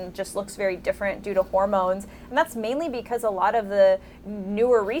nutrition just looks very different due to hormones. And that's mainly because a lot of the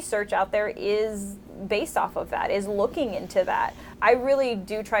newer research out there is based off of that, is looking into that. I really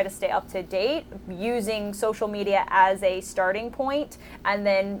do try to stay up to date using social media as a starting point, and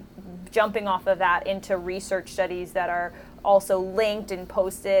then jumping off of that into research studies that are also linked and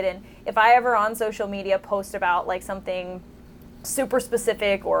posted. And if I ever on social media post about like something super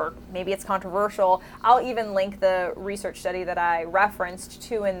specific, or maybe it's controversial, I'll even link the research study that I referenced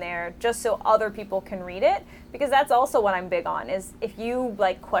to in there, just so other people can read it, because that's also what I'm big on, is if you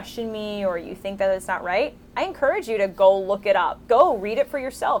like question me or you think that it's not right, I encourage you to go look it up. Go read it for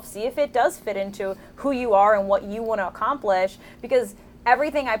yourself. See if it does fit into who you are and what you want to accomplish, because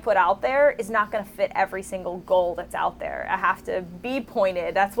everything I put out there is not going to fit every single goal that's out there. I have to be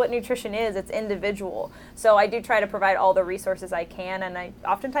pointed. That's what nutrition is. It's individual. So I do try to provide all the resources I can, and I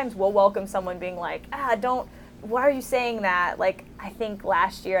oftentimes will welcome someone being like, why are you saying that? Like, I think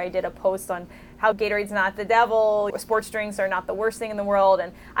last year I did a post on how Gatorade's not the devil, sports drinks are not the worst thing in the world,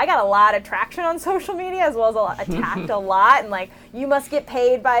 and I got a lot of traction on social media, as well as attacked a lot, and like, you must get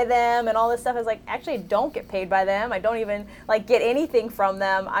paid by them and all this stuff. I was like, actually, I don't get paid by them. I don't even like get anything from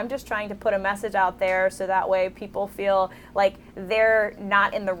them. I'm just trying to put a message out there so that way people feel like they're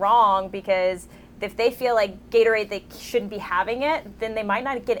not in the wrong, because if they feel like Gatorade, they shouldn't be having it, then they might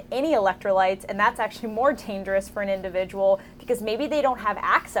not get any electrolytes, and that's actually more dangerous for an individual, because maybe they don't have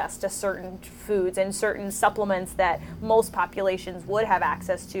access to certain foods and certain supplements that most populations would have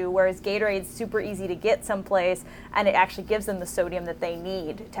access to, whereas Gatorade's super easy to get someplace, and it actually gives them the sodium that they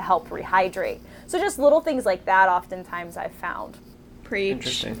need to help rehydrate. So just little things like that oftentimes I've found. Preach.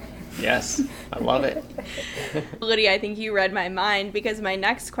 Interesting. Yes, I love it. Lydia, I think you read my mind, because my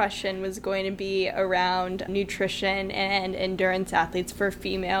next question was going to be around nutrition and endurance athletes for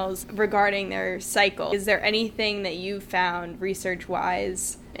females regarding their cycle. Is there anything that you found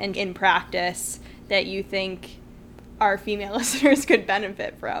research-wise and in practice that you think our female listeners could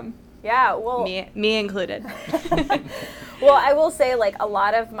benefit from? Yeah, well, me included. Well, I will say, like, a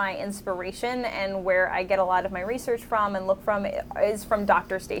lot of my inspiration and where I get a lot of my research from and look from is from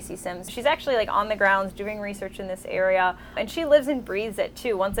Dr. Stacy Sims. She's actually like on the grounds doing research in this area, and she lives and breathes it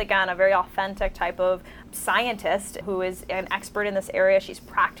too. Once again, a very authentic type of scientist who is an expert in this area. She's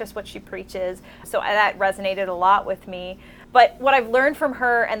practiced what she preaches. So that resonated a lot with me. But what I've learned from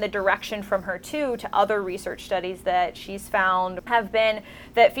her and the direction from her too to other research studies that she's found have been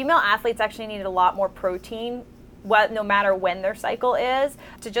that female athletes actually need a lot more protein, no matter when their cycle is,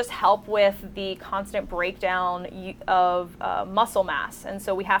 to just help with the constant breakdown of muscle mass. And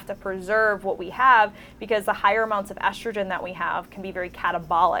so we have to preserve what we have, because the higher amounts of estrogen that we have can be very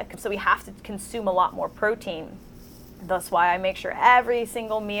catabolic. So we have to consume a lot more protein. That's why I make sure every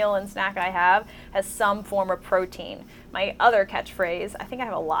single meal and snack I have has some form of protein. My other catchphrase, I think I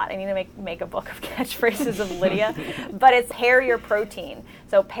have a lot. I need to make a book of catchphrases of Lydia, but it's pair your protein.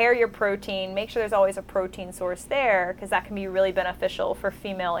 So pair your protein, make sure there's always a protein source there, because that can be really beneficial for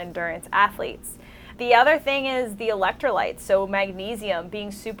female endurance athletes. The other thing is the electrolytes, so magnesium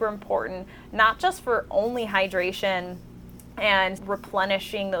being super important, not just for only hydration and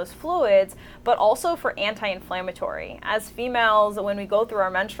replenishing those fluids, but also for anti-inflammatory. As females, when we go through our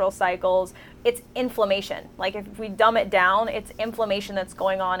menstrual cycles, it's inflammation. Like if we dumb it down, it's inflammation that's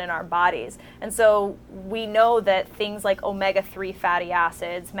going on in our bodies. And so we know that things like omega-3 fatty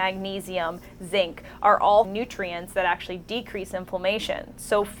acids, magnesium, zinc are all nutrients that actually decrease inflammation.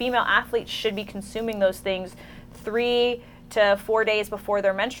 So female athletes should be consuming those things 3 to 4 days before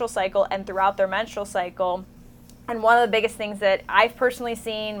their menstrual cycle and throughout their menstrual cycle. And one of the biggest things that I've personally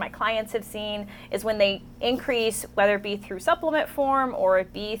seen, my clients have seen, is when they increase, whether it be through supplement form or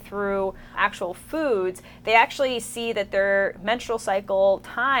it be through actual foods, they actually see that their menstrual cycle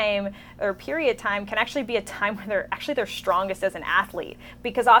time or period time can actually be a time when they're actually their strongest as an athlete.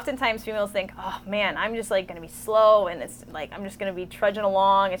 Because oftentimes females think, oh man, I'm just like going to be slow and it's like I'm just going to be trudging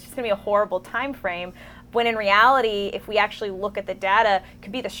along. It's just going to be a horrible time frame. When in reality, if we actually look at the data, it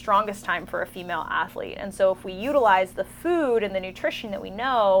could be the strongest time for a female athlete. And so if we utilize the food and the nutrition that we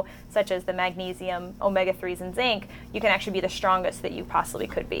know, such as the magnesium, omega-3s, and zinc, you can actually be the strongest that you possibly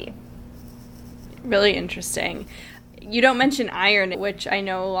could be. Really interesting. You don't mention iron, which I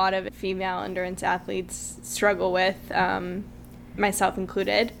know a lot of female endurance athletes struggle with, myself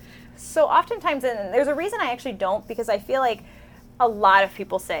included. So oftentimes, and there's a reason I actually don't, because I feel like a lot of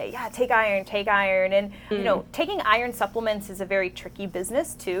people say, yeah, take iron. And, you know, taking iron supplements is a very tricky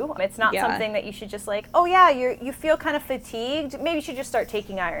business too. It's not something that you should just like, oh yeah, you feel kind of fatigued. Maybe you should just start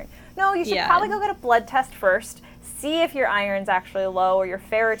taking iron. No, you should probably go get a blood test first, see if your iron's actually low or your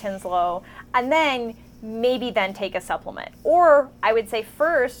ferritin's low, and then maybe then take a supplement. Or I would say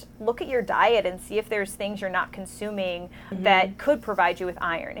first, look at your diet and see if there's things you're not consuming that could provide you with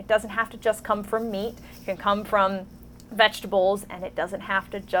iron. It doesn't have to just come from meat. It can come from vegetables, and it doesn't have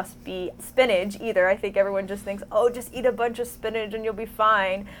to just be spinach either. I think everyone just thinks, oh, just eat a bunch of spinach and you'll be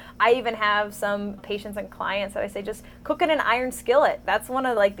fine. I even have some patients and clients that I say, just cook in an iron skillet. That's one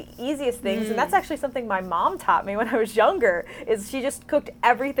of like the easiest things. And that's actually something my mom taught me when I was younger, is she just cooked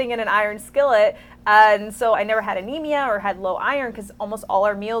everything in an iron skillet. And so I never had anemia or had low iron, because almost all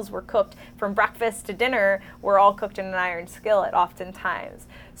our meals were cooked from breakfast to dinner were all cooked in an iron skillet oftentimes.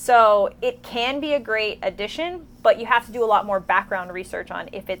 So it can be a great addition, but you have to do a lot more background research on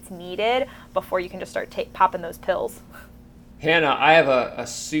if it's needed before you can just start popping those pills. Hannah, I have a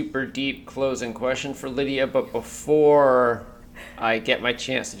super deep closing question for Lydia, but before I get my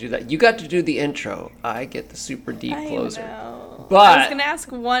chance to do that, you got to do the intro. I get the super deep closer. But I was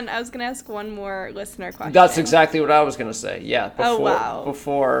gonna ask one more listener question. That's exactly what I was gonna say. Yeah.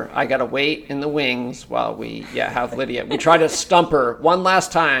 Before I gotta wait in the wings while we have Lydia. We try to stump her one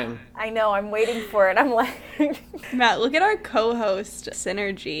last time. I know, I'm waiting for it. I'm like Matt, look at our co-host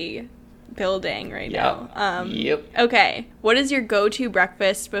synergy building right now. Yep. Okay. What is your go-to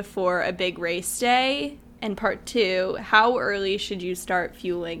breakfast before a big race day? And part 2, how early should you start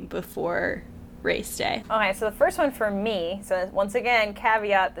fueling before race day? Okay, so the first one for me, so once again,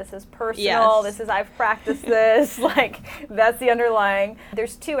 caveat, this is personal, I've practiced this, like, that's the underlying.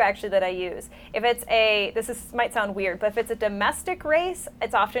 There's 2 actually that I use. If it's might sound weird, but if it's a domestic race,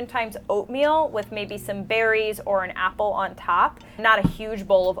 it's oftentimes oatmeal with maybe some berries or an apple on top. Not a huge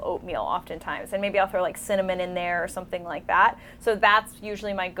bowl of oatmeal oftentimes, and maybe I'll throw like cinnamon in there or something like that. So that's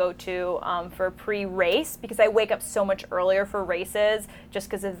usually my go-to for pre-race, because I wake up so much earlier for races just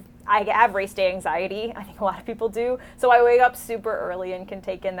because I have race day anxiety. I think a lot of people do. So I wake up super early and can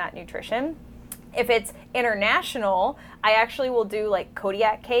take in that nutrition. If it's international, I actually will do like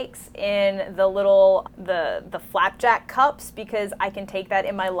Kodiak cakes in the flapjack cups, because I can take that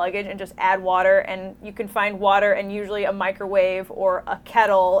in my luggage and just add water, and you can find water and usually a microwave or a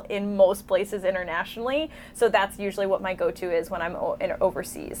kettle in most places internationally. So that's usually what my go-to is when I'm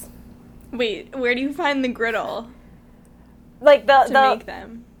overseas. Wait, where do you find the griddle? Like to make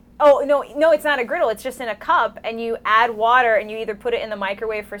them? Oh, no, it's not a griddle. It's just in a cup, and you add water, and you either put it in the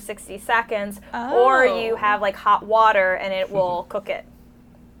microwave for 60 seconds, or you have like hot water, and it will cook it.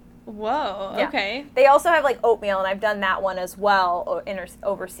 Whoa, Yeah. okay. They also have like oatmeal, and I've done that one as well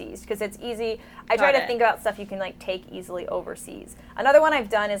overseas because it's easy. I try to think about stuff you can like take easily overseas. Another one I've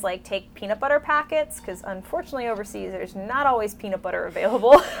done is like take peanut butter packets because unfortunately overseas there's not always peanut butter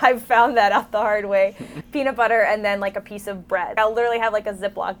available. I've found that out the hard way. Peanut butter and then like a piece of bread. I'll literally have like a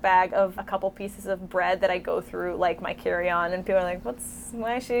Ziploc bag of a couple pieces of bread that I go through like my carry-on, and people are like,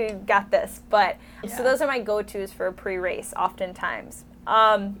 why she got this? But so those are my go-tos for pre-race oftentimes.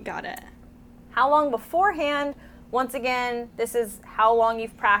 Got it. How long beforehand? Once again, this is how long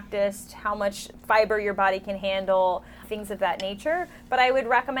you've practiced, how much fiber your body can handle, things of that nature. But I would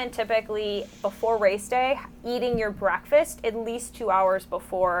recommend typically before race day, eating your breakfast at least 2 hours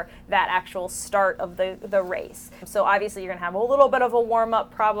before that actual start of the race. So obviously you're gonna have a little bit of a warm up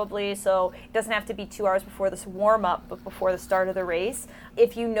probably, so it doesn't have to be 2 hours before this warm up, but before the start of the race.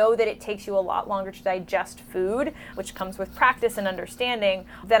 If you know that it takes you a lot longer to digest food, which comes with practice and understanding,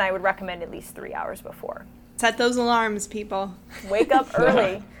 then I would recommend at least 3 hours before. Set those alarms, people. Wake up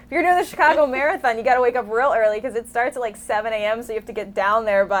early. If you're doing the Chicago Marathon, you got to wake up real early because it starts at like 7 a.m., so you have to get down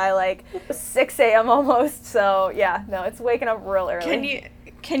there by like 6 a.m. almost. So yeah, no, it's waking up real early.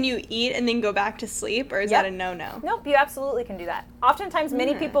 Can you eat and then go back to sleep, or is that a no-no? Nope, you absolutely can do that. Oftentimes,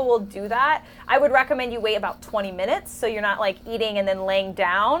 many people will do that. I would recommend you wait about 20 minutes so you're not like eating and then laying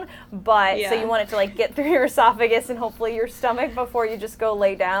down, but so you want it to like get through your esophagus and hopefully your stomach before you just go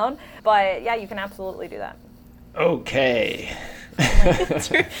lay down. But yeah, you can absolutely do that. Okay.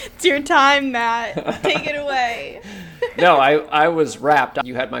 It's your time, Matt. Take it away. No, I was rapt.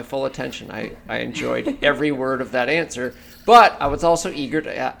 You had my full attention. I enjoyed every word of that answer. But I was also eager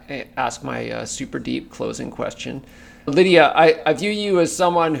to ask my super deep closing question. Lydia, I view you as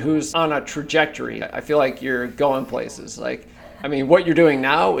someone who's on a trajectory. I feel like you're going places. Like, I mean, what you're doing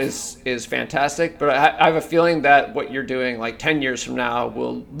now is fantastic, but I have a feeling that what you're doing like 10 years from now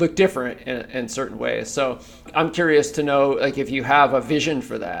will look different in certain ways. So I'm curious to know, like, if you have a vision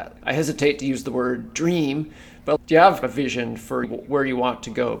for that. I hesitate to use the word dream, but do you have a vision for where you want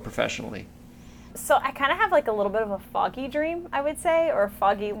to go professionally? So I kind of have like a little bit of a foggy dream, I would say, or a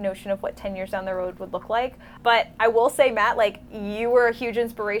foggy notion of what 10 years down the road would look like. But I will say, Matt, like you were a huge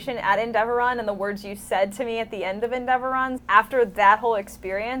inspiration at Endeavor Run, and the words you said to me at the end of Endeavor Run. After that whole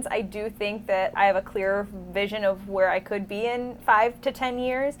experience, I do think that I have a clear vision of where I could be in 5 to 10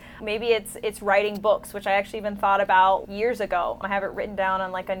 years. Maybe it's writing books, which I actually even thought about years ago. I have it written down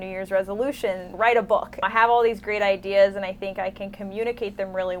on like a New Year's resolution, write a book. I have all these great ideas, and I think I can communicate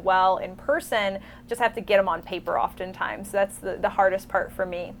them really well in person. Just have to get them on paper oftentimes. So that's the hardest part for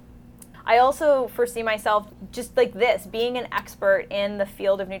me. I also foresee myself just like this, being an expert in the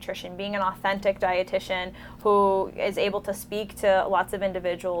field of nutrition, being an authentic dietitian who is able to speak to lots of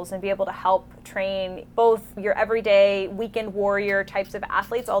individuals and be able to help train both your everyday weekend warrior types of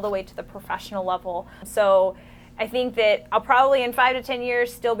athletes all the way to the professional level. So I think that I'll probably in 5 to 10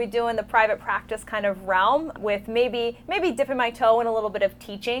 years still be doing the private practice kind of realm with maybe dipping my toe in a little bit of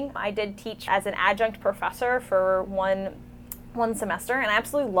teaching. I did teach as an adjunct professor for one semester, and I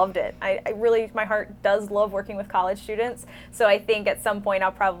absolutely loved it. I really, my heart does love working with college students. So I think at some point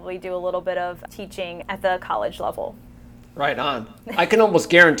I'll probably do a little bit of teaching at the college level. Right on. I can almost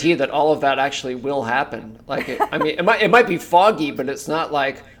guarantee that all of that actually will happen. Like, it might be foggy, but it's not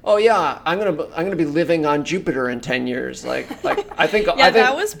like, oh yeah, I'm gonna be living on Jupiter in 10 years. Like I think. Yeah,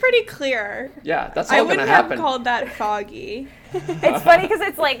 that was pretty clear. Yeah, that's all gonna happen. I wouldn't have called that foggy. It's funny because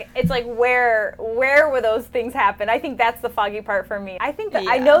it's like where will those things happen? I think that's the foggy part for me. I think that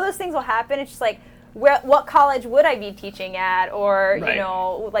I know those things will happen. It's just like, what college would I be teaching at, or right. You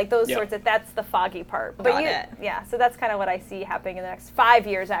know, like those sorts of. That's the foggy part. Got it. Yeah. So that's kind of what I see happening in the next 5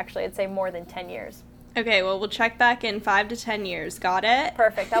 years. Actually, I'd say more than 10 years. Okay, well, we'll check back in 5 to 10 years. Got it?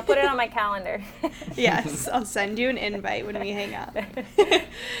 Perfect. I'll put it on my calendar. Yes, I'll send you an invite when we hang up.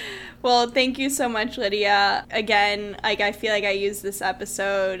 Well, thank you so much, Lydia. Again, I feel like I used this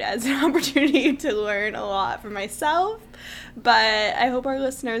episode as an opportunity to learn a lot for myself, but I hope our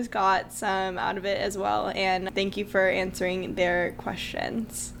listeners got some out of it as well, and thank you for answering their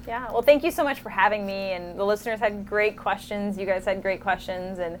questions. Yeah, well, thank you so much for having me, and the listeners had great questions. You guys had great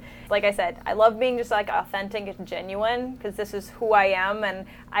questions, and like I said, I love being just like authentic and genuine because this is who I am, and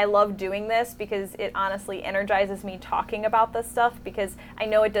I love doing this because it honestly energizes me talking about this stuff, because I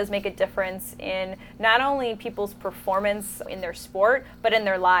know it does make a difference in not only people's performance in their sport, but in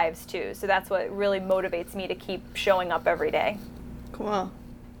their lives too. So that's what really motivates me to keep showing up every day. Cool.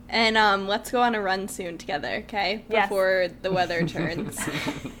 And let's go on a run soon together, okay? Yes. Before the weather turns.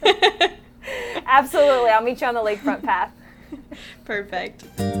 Absolutely. I'll meet you on the lakefront path. Perfect.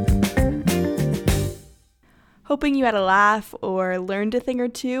 Hoping you had a laugh or learned a thing or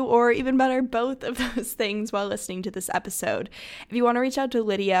two, or even better, both of those things while listening to this episode. If you want to reach out to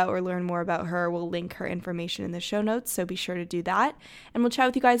Lydia or learn more about her, we'll link her information in the show notes, so be sure to do that. And we'll chat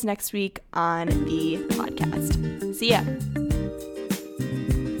with you guys next week on the podcast. See ya.